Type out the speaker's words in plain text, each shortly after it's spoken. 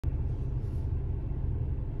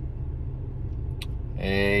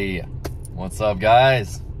Hey, what's up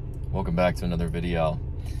guys? Welcome back to another video.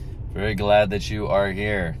 Very glad that you are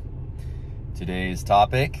here. Today's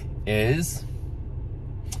topic is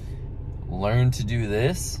learn to do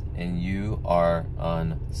this and you are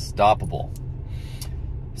unstoppable.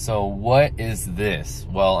 So what is this?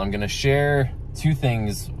 Well, I'm gonna share two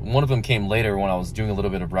things. One of them came later when I was doing a little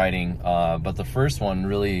bit of writing, but the first one,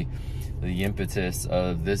 really the impetus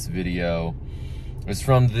of this video, is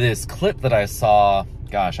from this clip that I saw,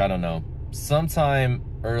 gosh, I don't know, sometime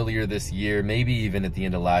earlier this year, maybe even at the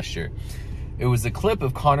end of last year. It was a clip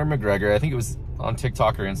of Conor McGregor. I think it was on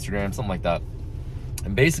TikTok or Instagram, something like that.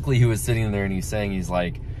 And basically he was sitting there and he's saying, he's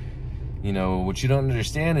like, you know, what you don't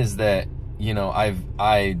understand is that, you know,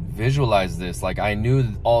 I visualized this, like I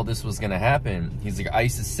knew all this was gonna happen. He's like, I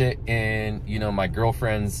used to sit in, you know, my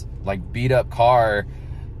girlfriend's like beat up car,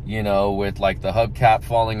 you know, with like the hubcap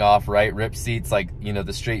falling off, right? Ripped seats, like, you know,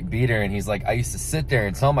 the straight beater. And he's like, I used to sit there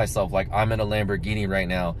and tell myself, like, I'm in a Lamborghini right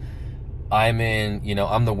now. I'm in, you know,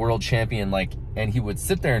 I'm the world champion. Like, and he would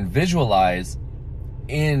sit there and visualize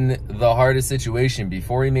in the hardest situation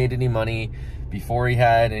before he made any money, before he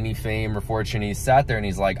had any fame or fortune. He sat there and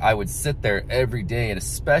he's like, I would sit there every day. And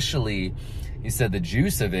especially, he said, the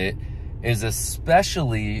juice of it is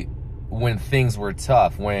especially when things were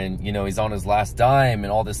tough, when, you know, he's on his last dime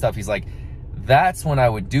and all this stuff. He's like, that's when I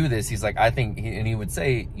would do this. He's like, I think, and he would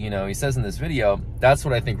say, you know, he says in this video, that's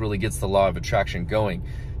what I think really gets the law of attraction going.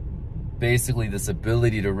 Basically, this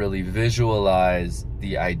ability to really visualize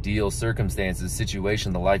the ideal circumstances,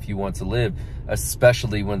 situation, the life you want to live,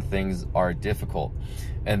 especially when things are difficult.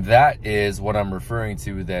 And that is what I'm referring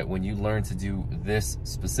to, that when you learn to do this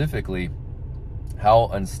specifically, how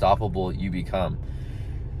unstoppable you become.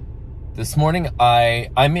 This morning,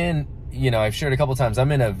 I'm in, you know, I've shared a couple times,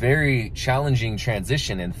 I'm in a very challenging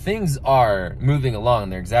transition and things are moving along.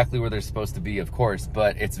 They're exactly where they're supposed to be, of course,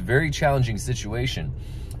 but it's a very challenging situation.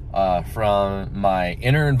 From my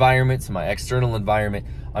inner environment to my external environment,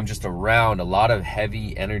 I'm just around a lot of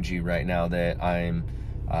heavy energy right now that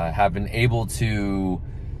have been able to,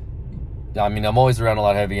 I mean, I'm always around a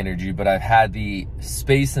lot of heavy energy, but I've had the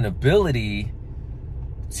space and ability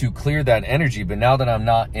to clear that energy. But now that I'm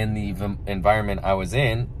not in the environment I was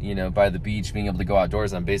in, you know, by the beach, being able to go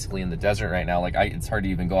outdoors, I'm basically in the desert right now. Like it's hard to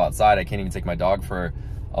even go outside. I can't even take my dog for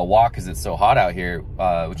a walk because it's so hot out here,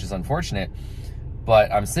 which is unfortunate. But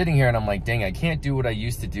I'm sitting here and I'm like, dang, I can't do what I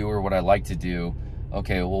used to do or what I like to do.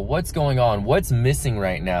 Okay, well, what's going on? What's missing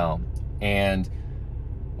right now? And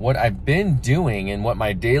what I've been doing and what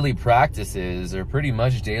my daily practice is, or pretty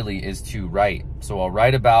much daily, is to write. So I'll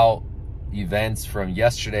write about events from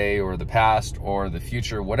yesterday or the past or the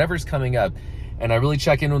future, whatever's coming up. And I really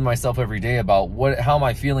check in with myself every day about how am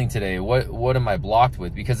I feeling today? What am I blocked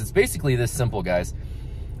with? Because it's basically this simple, guys.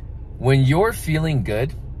 When you're feeling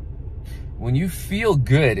good, when you feel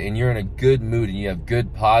good and you're in a good mood and you have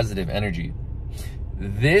good positive energy,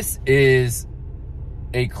 this is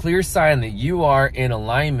a clear sign that you are in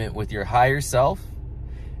alignment with your higher self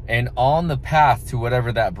and on the path to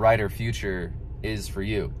whatever that brighter future is for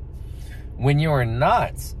you. When you are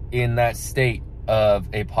not in that state of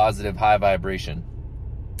a positive high vibration,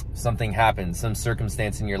 something happens, some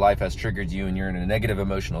circumstance in your life has triggered you and you're in a negative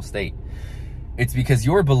emotional state, it's because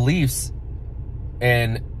your beliefs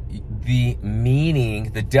and the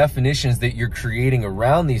meaning, the definitions that you're creating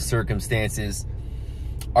around these circumstances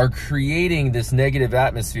are creating this negative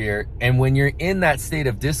atmosphere. And when you're in that state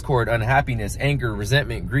of discord, unhappiness, anger,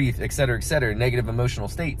 resentment, grief, etc., negative emotional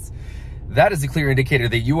states, that is a clear indicator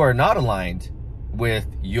that you are not aligned with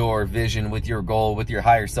your vision, with your goal, with your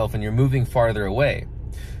higher self, and you're moving farther away.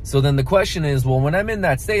 So then the question is, well, when I'm in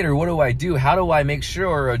that state, or what do I do? How do I make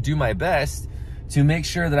sure or do my best to make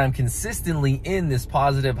sure that I'm consistently in this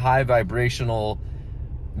positive, high vibrational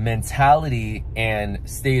mentality and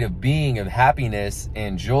state of being, of happiness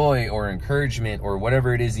and joy or encouragement or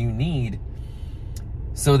whatever it is you need,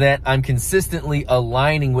 so that I'm consistently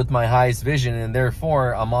aligning with my highest vision, and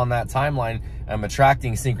therefore I'm on that timeline, I'm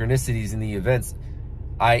attracting synchronicities in the events,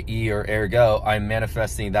 i.e. or ergo, I'm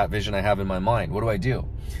manifesting that vision I have in my mind. What do?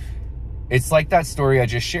 It's like that story I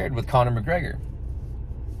just shared with Conor McGregor.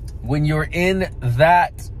 When you're in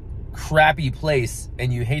that crappy place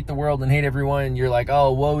and you hate the world and hate everyone and you're like,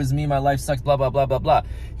 oh, woe is me, my life sucks, blah, blah, blah, blah, blah,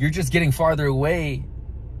 you're just getting farther away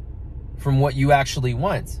from what you actually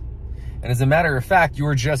want. And as a matter of fact,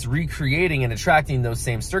 you're just recreating and attracting those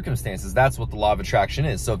same circumstances. That's what the law of attraction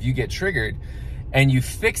is. So if you get triggered and you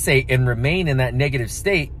fixate and remain in that negative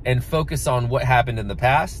state and focus on what happened in the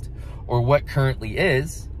past or what currently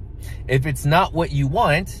is, if it's not what you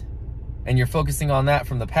want, and you're focusing on that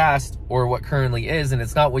from the past or what currently is, and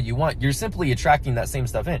it's not what you want, you're simply attracting that same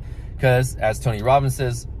stuff in. Because as Tony Robbins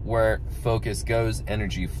says, where focus goes,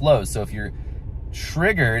 energy flows. So if you're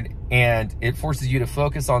triggered and it forces you to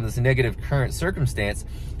focus on this negative current circumstance,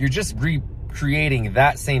 you're just recreating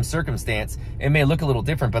that same circumstance. It may look a little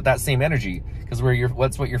different, but that same energy, because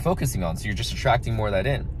what's what you're focusing on. So you're just attracting more of that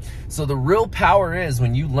in. So the real power is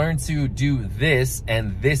when you learn to do this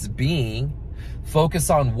and this being, focus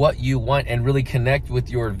on what you want and really connect with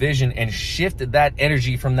your vision and shift that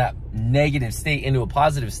energy from that negative state into a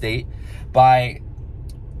positive state by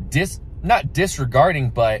not disregarding,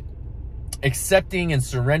 but accepting and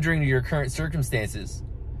surrendering to your current circumstances.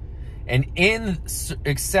 And in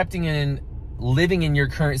accepting and living in your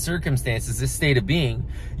current circumstances, this state of being,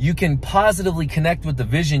 you can positively connect with the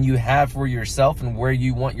vision you have for yourself and where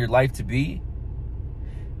you want your life to be.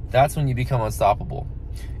 That's when you become unstoppable.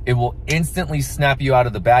 It will instantly snap you out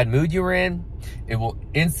of the bad mood you were in. It will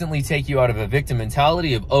instantly take you out of a victim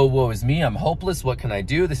mentality of, oh, woe is me, I'm hopeless, what can I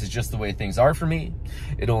do? This is just the way things are for me.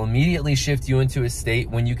 It'll immediately shift you into a state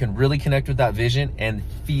when you can really connect with that vision and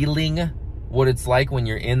feeling what it's like when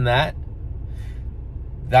you're in that.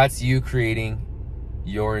 That's you creating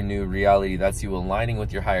your new reality. That's you aligning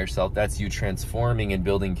with your higher self. That's you transforming and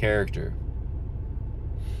building character.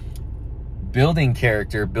 Building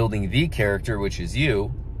character, building the character, which is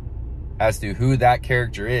you, as to who that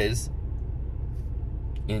character is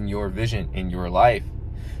in your vision, in your life.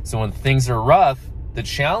 So when things are rough, the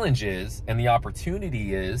challenge is, and the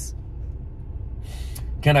opportunity is,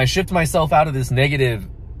 can I shift myself out of this negative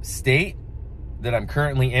state that I'm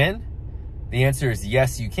currently in? The answer is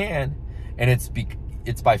yes, you can. And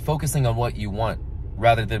it's by focusing on what you want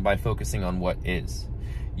rather than by focusing on what is.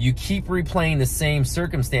 You keep replaying the same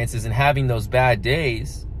circumstances and having those bad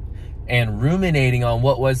days and ruminating on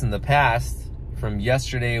what was in the past from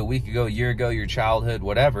yesterday, a week ago, a year ago, your childhood,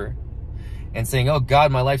 whatever, and saying, oh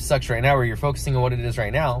God, my life sucks right now, or you're focusing on what it is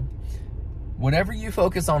right now. Whatever you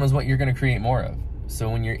focus on is what you're going to create more of. So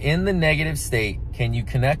when you're in the negative state, can you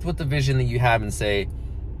connect with the vision that you have and say,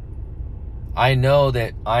 I know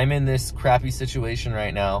that I'm in this crappy situation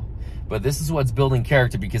right now, but this is what's building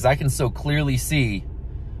character, because I can so clearly see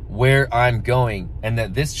where I'm going, and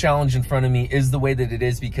that this challenge in front of me is the way that it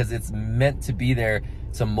is because it's meant to be there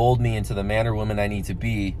to mold me into the man or woman I need to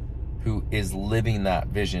be, who is living that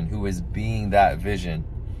vision, who is being that vision.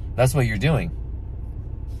 That's what you're doing.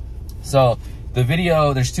 So the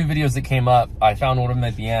video, there's two videos that came up. I found one of them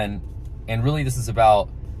at the end, and really this is about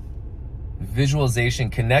visualization,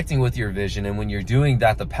 connecting with your vision, and when you're doing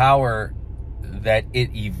that, the power that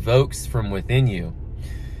it evokes from within you.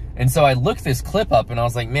 And so I looked this clip up and I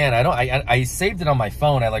was like, man, I saved it on my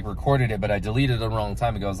phone. I like recorded it, but I deleted it a long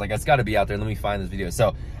time ago. I was like, it's got to be out there. Let me find this video.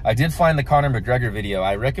 So I did find the Conor McGregor video.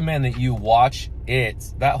 I recommend that you watch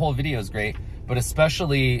it. That whole video is great, but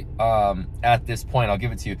especially at this point, I'll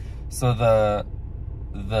give it to you. So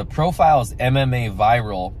the profile is MMA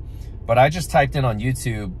Viral, but I just typed in on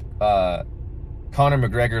YouTube, Conor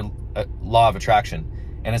McGregor Law of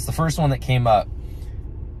Attraction. And it's the first one that came up.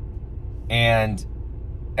 And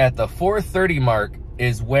at the 4:30 mark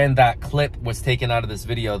is when that clip was taken out of this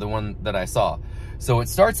video, the one that I saw. So it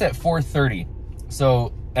starts at 4:30.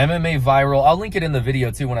 So MMA Viral, I'll link it in the video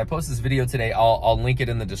too. When I post this video today, I'll link it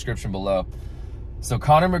in the description below. So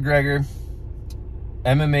Conor McGregor,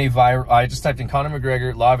 MMA Viral, I just typed in Conor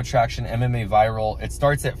McGregor, Law of Attraction, MMA Viral. It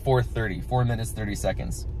starts at 4:30, 4 minutes, 30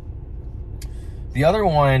 seconds. The other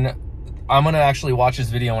one, I'm gonna actually watch this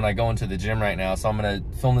video when I go into the gym right now. So I'm gonna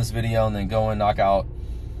film this video and then go and knock out,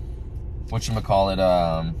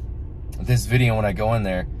 whatchamacallit, this video when I go in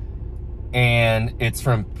there. And it's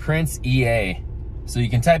from Prince EA. So you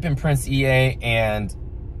can type in Prince EA, and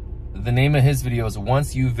the name of his video is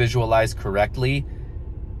Once You Visualize Correctly,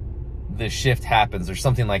 the Shift Happens, or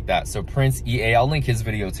something like that. So Prince EA, I'll link his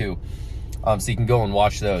video too, so you can go and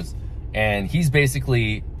watch those. And he's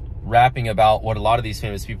basically rapping about what a lot of these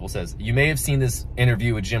famous people says. You may have seen this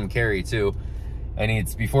interview with Jim Carrey too, and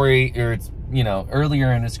it's you know,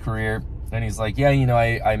 earlier in his career, and he's like, yeah, you know,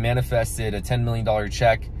 I manifested a $10 million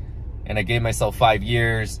check, and I gave myself 5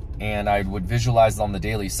 years, and I would visualize it on the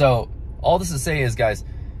daily. So all this to say is, guys,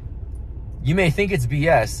 you may think it's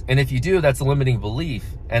BS, and if you do, that's a limiting belief,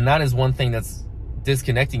 and that is one thing that's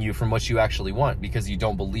disconnecting you from what you actually want, because you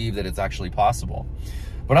don't believe that it's actually possible.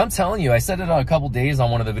 But I'm telling you, I said it on a couple days on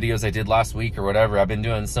one of the videos I did last week or whatever. I've been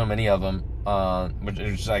doing so many of them,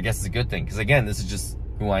 which I guess is a good thing, because again, this is just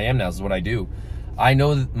who I am now. This is what I do. I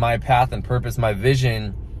know that my path and purpose, my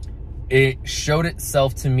vision, it showed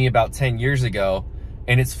itself to me about 10 years ago.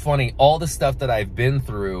 And it's funny, all the stuff that I've been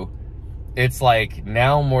through it's like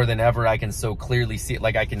now more than ever, I can so clearly see it.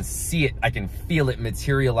 Like I can see it, I can feel it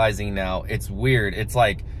materializing now. It's weird. It's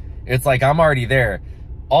like I'm already there.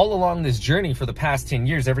 All along this journey for the past 10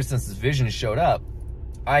 years, ever since this vision showed up,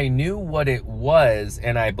 I knew what it was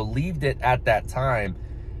and I believed it at that time,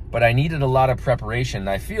 but I needed a lot of preparation.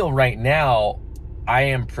 I feel right now I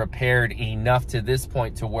am prepared enough to this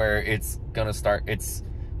point to where it's gonna start. It's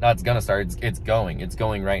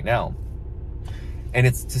going right now. And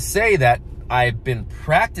it's to say that I've been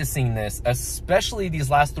practicing this, especially these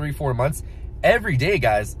last 3-4 months, every day,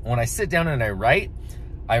 guys. When I sit down and I write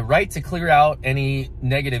to clear out any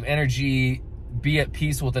negative energy, be at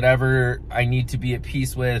peace with whatever I need to be at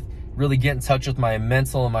peace with, really get in touch with my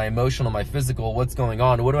mental and my emotional, my physical, what's going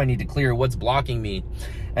on, what do I need to clear, what's blocking me.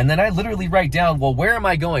 And then I literally write down, well, where am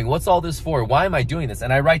I going? What's all this for? Why am I doing this?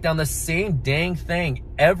 And I write down the same dang thing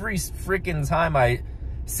every freaking time I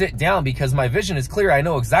sit down, because my vision is clear. I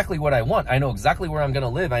know exactly what I want. I know exactly where I'm going to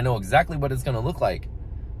live. I know exactly what it's going to look like.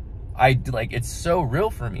 It's so real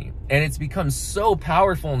for me, and it's become so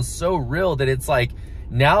powerful and so real that it's like,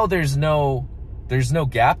 now there's no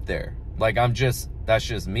gap there. Like that's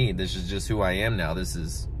just me. This is just who I am now. This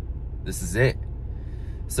is it.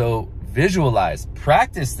 So visualize,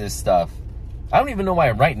 practice this stuff. I don't even know why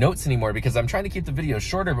I write notes anymore, because I'm trying to keep the videos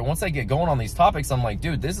shorter, but once I get going on these topics, I'm like,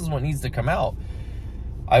 dude, this is what needs to come out.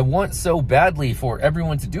 I want so badly for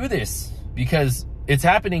everyone to do this, because it's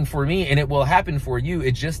happening for me and it will happen for you.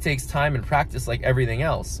 It just takes time and practice like everything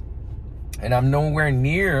else. And I'm nowhere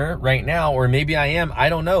near right now, or maybe I am, I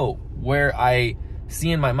don't know, where I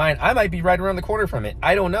see in my mind. I might be right around the corner from it.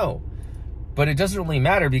 I don't know. But it doesn't really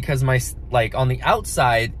matter, because on the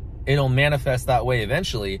outside, it'll manifest that way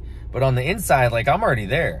eventually. But on the inside, I'm already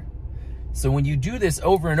there. So when you do this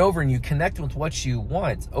over and over and you connect with what you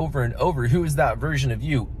want over and over, who is that version of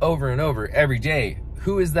you over and over every day?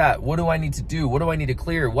 Who is that? What do I need to do? What do I need to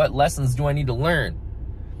clear? What lessons do I need to learn?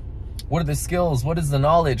 What are the skills? What is the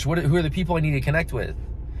knowledge? Who are the people I need to connect with?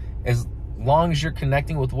 As long as you're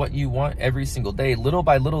connecting with what you want every single day, little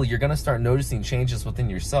by little, you're going to start noticing changes within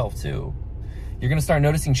yourself too. You're going to start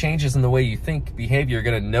noticing changes in the way you think, behave. You're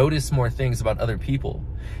going to notice more things about other people.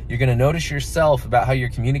 You're going to notice yourself about how you're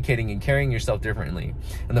communicating and carrying yourself differently.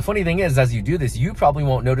 And the funny thing is, as you do this, you probably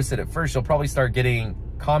won't notice it at first. You'll probably start getting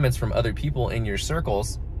comments from other people in your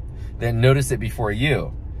circles that notice it before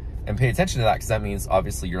you. And pay attention to that, because that means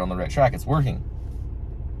obviously you're on the right track. It's working.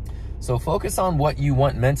 So focus on what you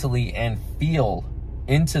want mentally and feel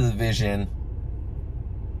into the vision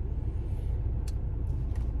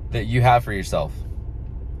that you have for yourself.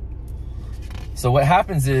 So what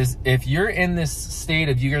happens is, if you're in this state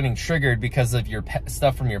of you getting triggered because of your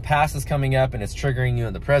stuff from your past is coming up and it's triggering you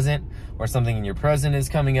in the present, or something in your present is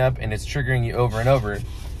coming up and it's triggering you over and over,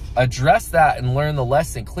 address that and learn the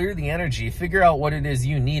lesson, clear the energy, figure out what it is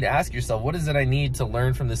you need. Ask yourself, what is it I need to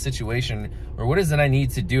learn from this situation? Or what is it I need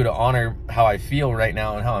to do to honor how I feel right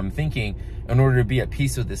now and how I'm thinking in order to be at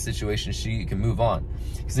peace with this situation so you can move on?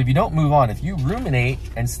 Because if you don't move on, if you ruminate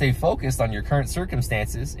and stay focused on your current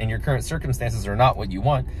circumstances, and your current circumstances are not what you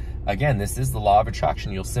want, again, this is the law of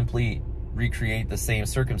attraction. You'll simply recreate the same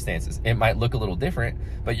circumstances. It might look a little different,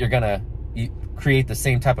 but you're gonna create the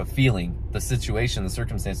same type of feeling. The situation, the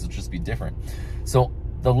circumstances will just be different. So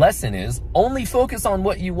the lesson is, only focus on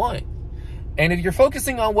what you want. And if you're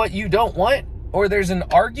focusing on what you don't want, or there's an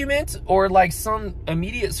argument or some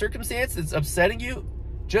immediate circumstance that's upsetting you,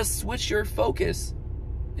 just switch your focus.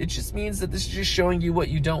 It just means that this is just showing you what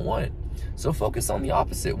you don't want. So focus on the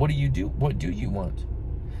opposite. What do you do? What do you want?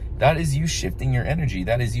 That is you shifting your energy.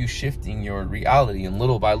 That is you shifting your reality. And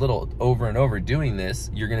little by little, over and over doing this,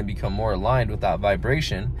 you're going to become more aligned with that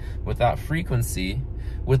vibration, with that frequency,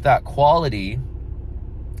 with that quality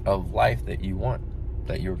of life that you want,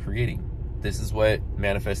 that you're creating. This is what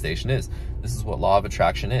manifestation is. This is what law of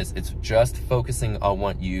attraction is. It's just focusing on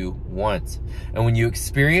what you want. And when you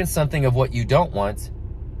experience something of what you don't want,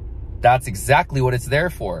 that's exactly what it's there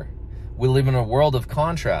for. We live in a world of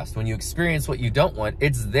contrast. When you experience what you don't want,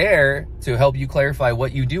 it's there to help you clarify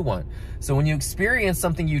what you do want. So when you experience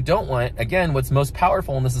something you don't want, again, what's most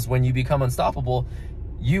powerful, and this is when you become unstoppable,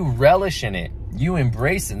 you relish in it. You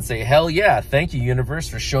embrace it and say, hell yeah, thank you, universe,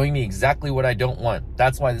 for showing me exactly what I don't want.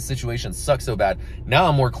 That's why the situation sucks so bad. Now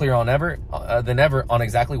I'm more clear than ever on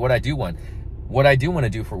exactly what I do want. What I do want to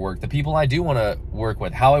do for work, the people I do want to work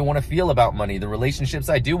with, how I want to feel about money, the relationships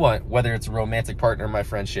I do want, whether it's a romantic partner or my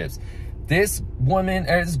friendships. This woman,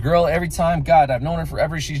 or this girl, every time, God, I've known her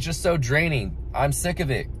forever. She's just so draining. I'm sick of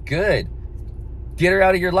it. Good. Get her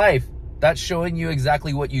out of your life. That's showing you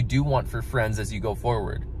exactly what you do want for friends as you go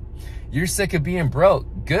forward. You're sick of being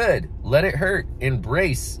broke. Good. Let it hurt.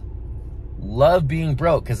 Embrace Love being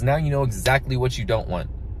broke, because now you know exactly what you don't want.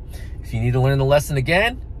 If you need to learn the lesson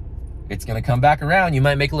again, it's going to come back around. You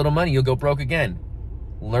might make a little money. You'll go broke again.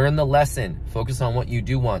 Learn the lesson. Focus on what you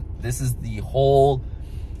do want. This is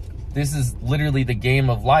literally the game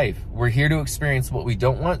of life. We're here to experience what we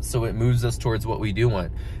don't want, so it moves us towards what we do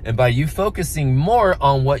want. And by you focusing more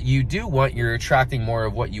on what you do want, you're attracting more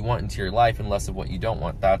of what you want into your life and less of what you don't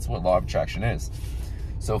want. That's what law of attraction is.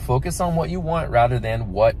 So focus on what you want rather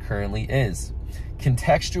than what currently is.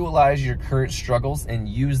 Contextualize your current struggles and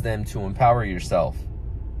use them to empower yourself.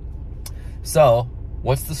 So,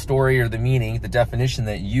 what's the story or the meaning, the definition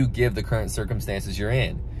that you give the current circumstances you're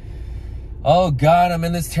in? Oh God, I'm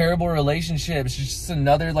in this terrible relationship. She's just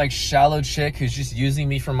another like shallow chick who's just using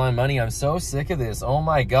me for my money. I'm so sick of this. Oh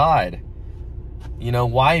my God. You know,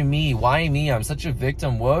 why me? Why me? I'm such a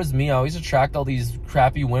victim. Woe's me. I always attract all these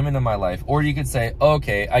crappy women in my life. Or you could say,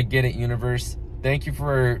 okay, I get it, universe. Thank you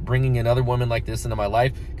for bringing another woman like this into my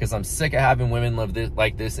life, because I'm sick of having women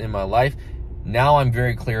like this in my life. Now I'm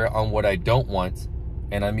very clear on what I don't want,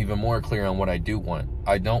 and I'm even more clear on what I do want.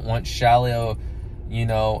 I don't want shallow, you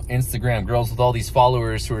know, Instagram girls with all these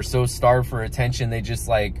followers who are so starved for attention, they just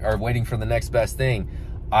like are waiting for the next best thing.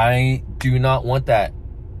 I do not want that.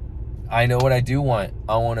 I know what I do want.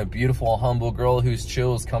 I want a beautiful, humble girl who's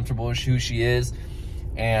chill, is comfortable with who she is,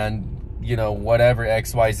 and, you know, whatever,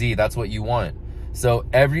 XYZ, that's what you want. So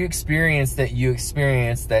every experience that you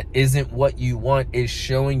experience that isn't what you want is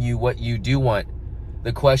showing you what you do want.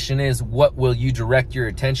 The question is, what will you direct your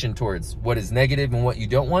attention towards? What is negative and what you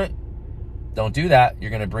don't want? Don't do that. You're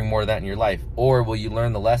going to bring more of that in your life. Or will you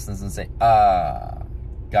learn the lessons and say,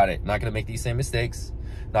 got it. Not going to make these same mistakes.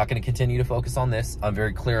 Not going to continue to focus on this. I'm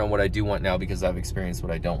very clear on what I do want now because I've experienced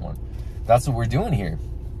what I don't want. That's what we're doing here.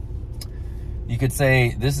 You could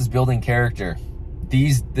say this is building character.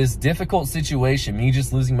 This difficult situation, me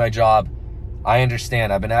just losing my job, I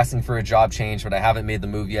understand. I've been asking for a job change, but I haven't made the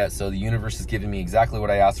move yet. So the universe is giving me exactly what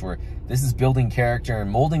I asked for. This is building character and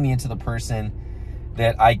molding me into the person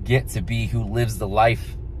that I get to be, who lives the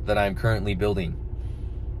life that I'm currently building.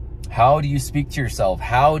 How do you speak to yourself?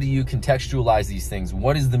 How do you contextualize these things?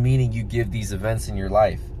 What is the meaning you give these events in your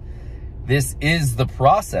life? This is the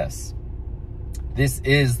process. This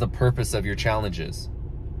is the purpose of your challenges,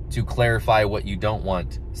 to clarify what you don't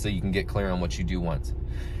want so you can get clear on what you do want.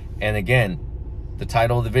 And again, the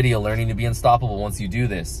title of the video, Learning to be Unstoppable. Once you do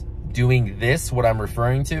this, doing this, what I'm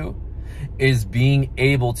referring to is being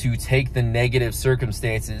able to take the negative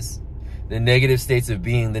circumstances, the negative states of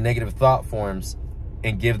being, the negative thought forms,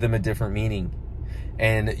 and give them a different meaning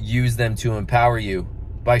and use them to empower you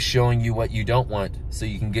by showing you what you don't want so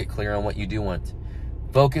you can get clear on what you do want.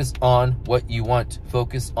 Focus on what you want.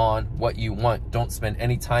 Focus on what you want. Don't spend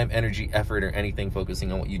any time, energy, effort, or anything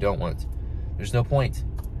focusing on what you don't want. There's no point.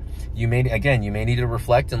 You may need to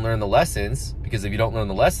reflect and learn the lessons, because if you don't learn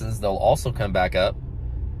the lessons, they'll also come back up.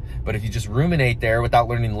 But if you just ruminate there without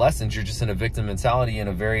learning the lessons, you're just in a victim mentality and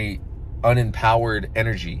a very unempowered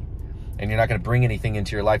energy. And you're not going to bring anything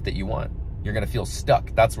into your life that you want. You're going to feel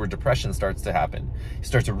stuck. That's where depression starts to happen. You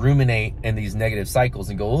start to ruminate in these negative cycles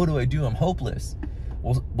and go, what do I do? I'm hopeless.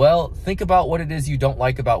 Well, think about what it is you don't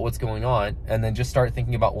like about what's going on, and then just start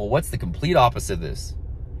thinking about, well, what's the complete opposite of this?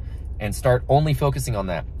 And start only focusing on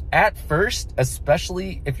that. At first,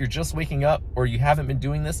 especially if you're just waking up or you haven't been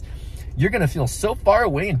doing this, you're going to feel so far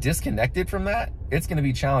away and disconnected from that. It's going to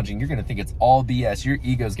be challenging. You're going to think it's all BS. Your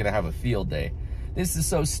ego's going to have a field day. This is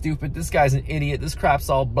so stupid. This guy's an idiot. This crap's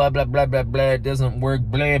all blah, blah, blah, blah, blah. It doesn't work,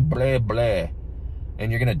 blah, blah, blah.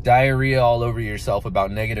 And you're going to diarrhea all over yourself about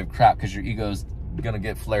negative crap because your ego's going to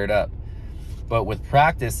get flared up. But with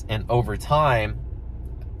practice and over time,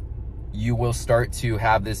 you will start to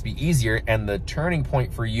have this be easier. And the turning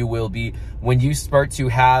point for you will be when you start to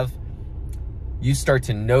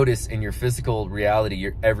notice in your physical reality,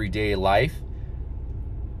 your everyday life,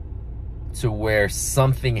 to where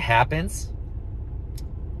something happens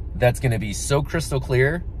that's going to be so crystal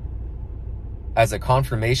clear as a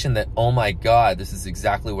confirmation that, oh my God, this is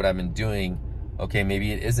exactly what I've been doing. Okay,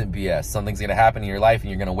 maybe it isn't BS. Something's going to happen in your life and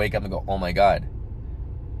you're going to wake up and go, oh my God,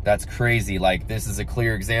 that's crazy. Like, this is a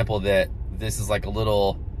clear example that this is like a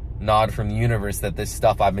little nod from the universe that this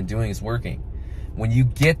stuff I've been doing is working. When you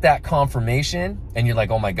get that confirmation and you're like,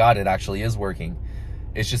 oh my God, it actually is working,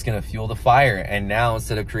 it's just going to fuel the fire. And now,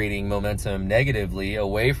 instead of creating momentum negatively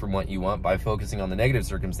away from what you want by focusing on the negative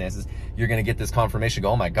circumstances, you're going to get this confirmation, go,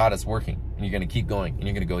 oh my God, it's working. And you're going to keep going, and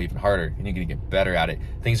you're going to go even harder, and you're going to get better at it.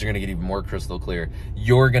 Things are going to get even more crystal clear.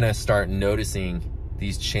 You're going to start noticing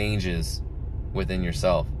these changes within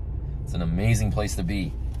yourself. It's an amazing place to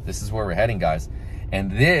be. This is where we're heading, guys.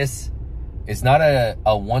 And this It's not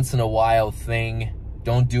a once in a while thing.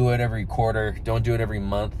 Don't do it every quarter. Don't do it every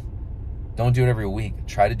month. Don't do it every week.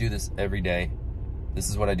 Try to do this every day. This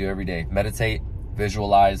is what I do every day. Meditate,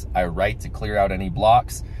 visualize. I write to clear out any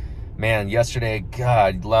blocks. Man, yesterday,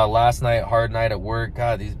 God, last night, hard night at work.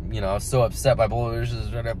 God, these, I was so upset by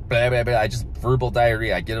I just verbal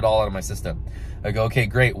diarrhea. I get it all out of my system. I go, okay,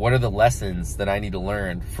 great. What are the lessons that I need to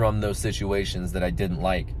learn from those situations that I didn't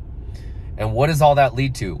like? And what does all that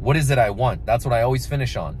lead to? What is it I want? That's what I always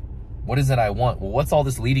finish on. What is it I want? Well, what's all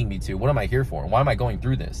this leading me to? What am I here for? Why am I going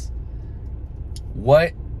through this?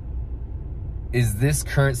 What is this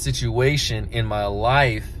current situation in my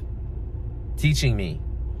life teaching me?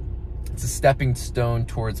 It's a stepping stone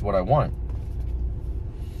towards what I want.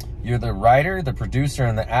 You're the writer, the producer,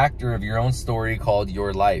 and the actor of your own story called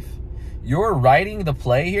your life. You're writing the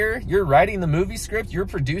play here. You're writing the movie script. You're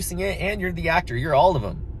producing it, and you're the actor. You're all of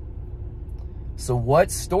them. So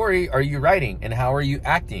what story are you writing, and how are you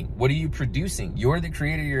acting? What are you producing? You're the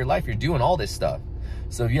creator of your life. You're doing all this stuff.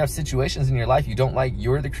 So if you have situations in your life you don't like,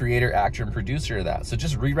 you're the creator, actor, and producer of that. So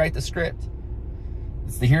just rewrite the script.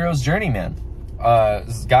 It's the hero's journey, man.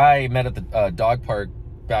 This guy I met at the dog park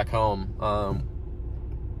back home. I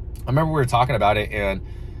remember we were talking about it, and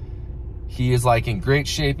he is like in great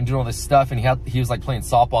shape and doing all this stuff, and he was like playing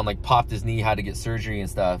softball and like popped his knee, had to get surgery and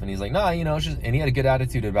stuff, and he's like, nah, it's just, and he had a good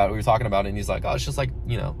attitude about it. We were talking about it, and he's like, oh, it's just like,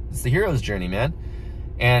 it's the hero's journey, man.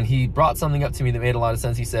 And he brought something up to me that made a lot of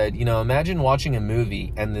sense. He said, imagine watching a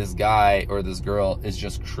movie and this guy or this girl is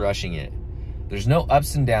just crushing it. There's no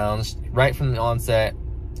ups and downs right from the onset.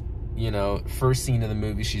 First scene of the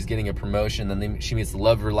movie, she's getting a promotion, then she meets the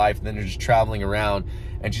love of her life, and then they're just traveling around,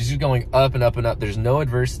 and she's just going up and up and up. There's no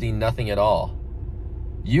adversity, nothing at all.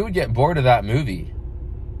 You would get bored of that movie.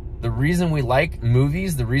 The reason we like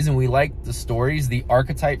movies, the reason we like the stories, the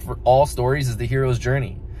archetype for all stories is the hero's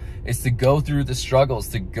journey. It's to go through the struggles,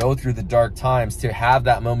 to go through the dark times, to have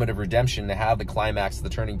that moment of redemption, to have the climax, the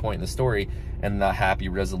turning point in the story, and the happy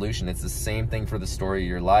resolution. It's the same thing for the story of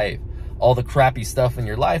your life. All the crappy stuff in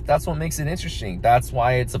your life, that's what makes it interesting. That's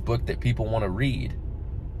why it's a book that people want to read.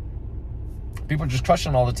 People are just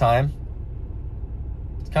crushing all the time.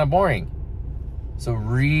 It's kind of boring. So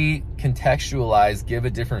recontextualize, give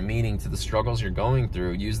a different meaning to the struggles you're going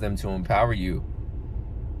through, use them to empower you,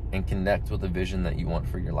 and connect with the vision that you want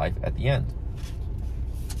for your life at the end.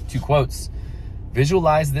 2 quotes.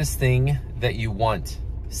 Visualize this thing that you want.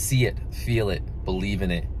 See it, feel it, believe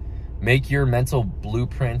in it. Make your mental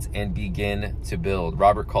blueprint and begin to build.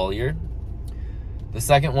 Robert Collier. The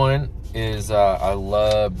second one is, I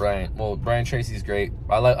love Brian. Well, Brian Tracy's great.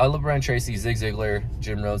 I love Brian Tracy, Zig Ziglar,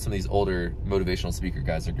 Jim Rohn, some of these older motivational speaker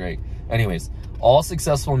guys are great. Anyways, all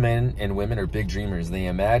successful men and women are big dreamers. They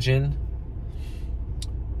imagine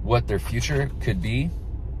what their future could be,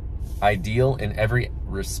 ideal in every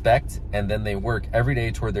respect, and then they work every day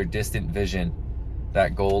toward their distant vision,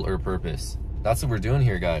 that goal or purpose. That's what we're doing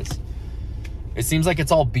here, guys. It seems like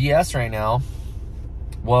it's all BS right now.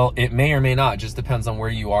 Well, it may or may not. Just depends on where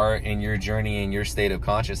you are in your journey and your state of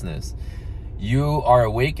consciousness. You are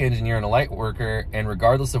awakened and you're an light worker, and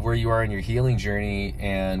regardless of where you are in your healing journey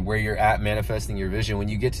and where you're at manifesting your vision, when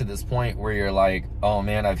you get to this point where you're like, oh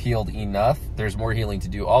man, I've healed enough. There's more healing to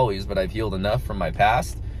do always, but I've healed enough from my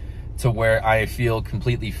past to where I feel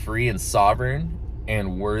completely free and sovereign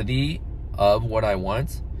and worthy of what I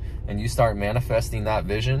want. And you start manifesting that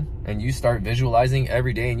vision and you start visualizing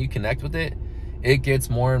every day and you connect with it, it gets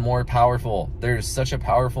more and more powerful. There's such a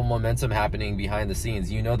powerful momentum happening behind the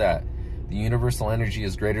scenes. You know that. The universal energy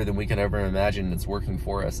is greater than we can ever imagine. It's working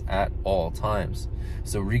for us at all times.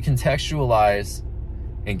 So recontextualize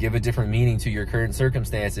and give a different meaning to your current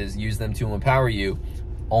circumstances. Use them to empower you.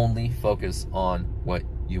 Only focus on what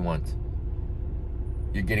you want.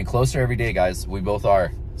 You're getting closer every day, guys. We both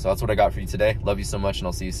are. So that's what I got for you today. Love you so much, and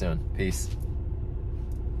I'll see you soon. Peace.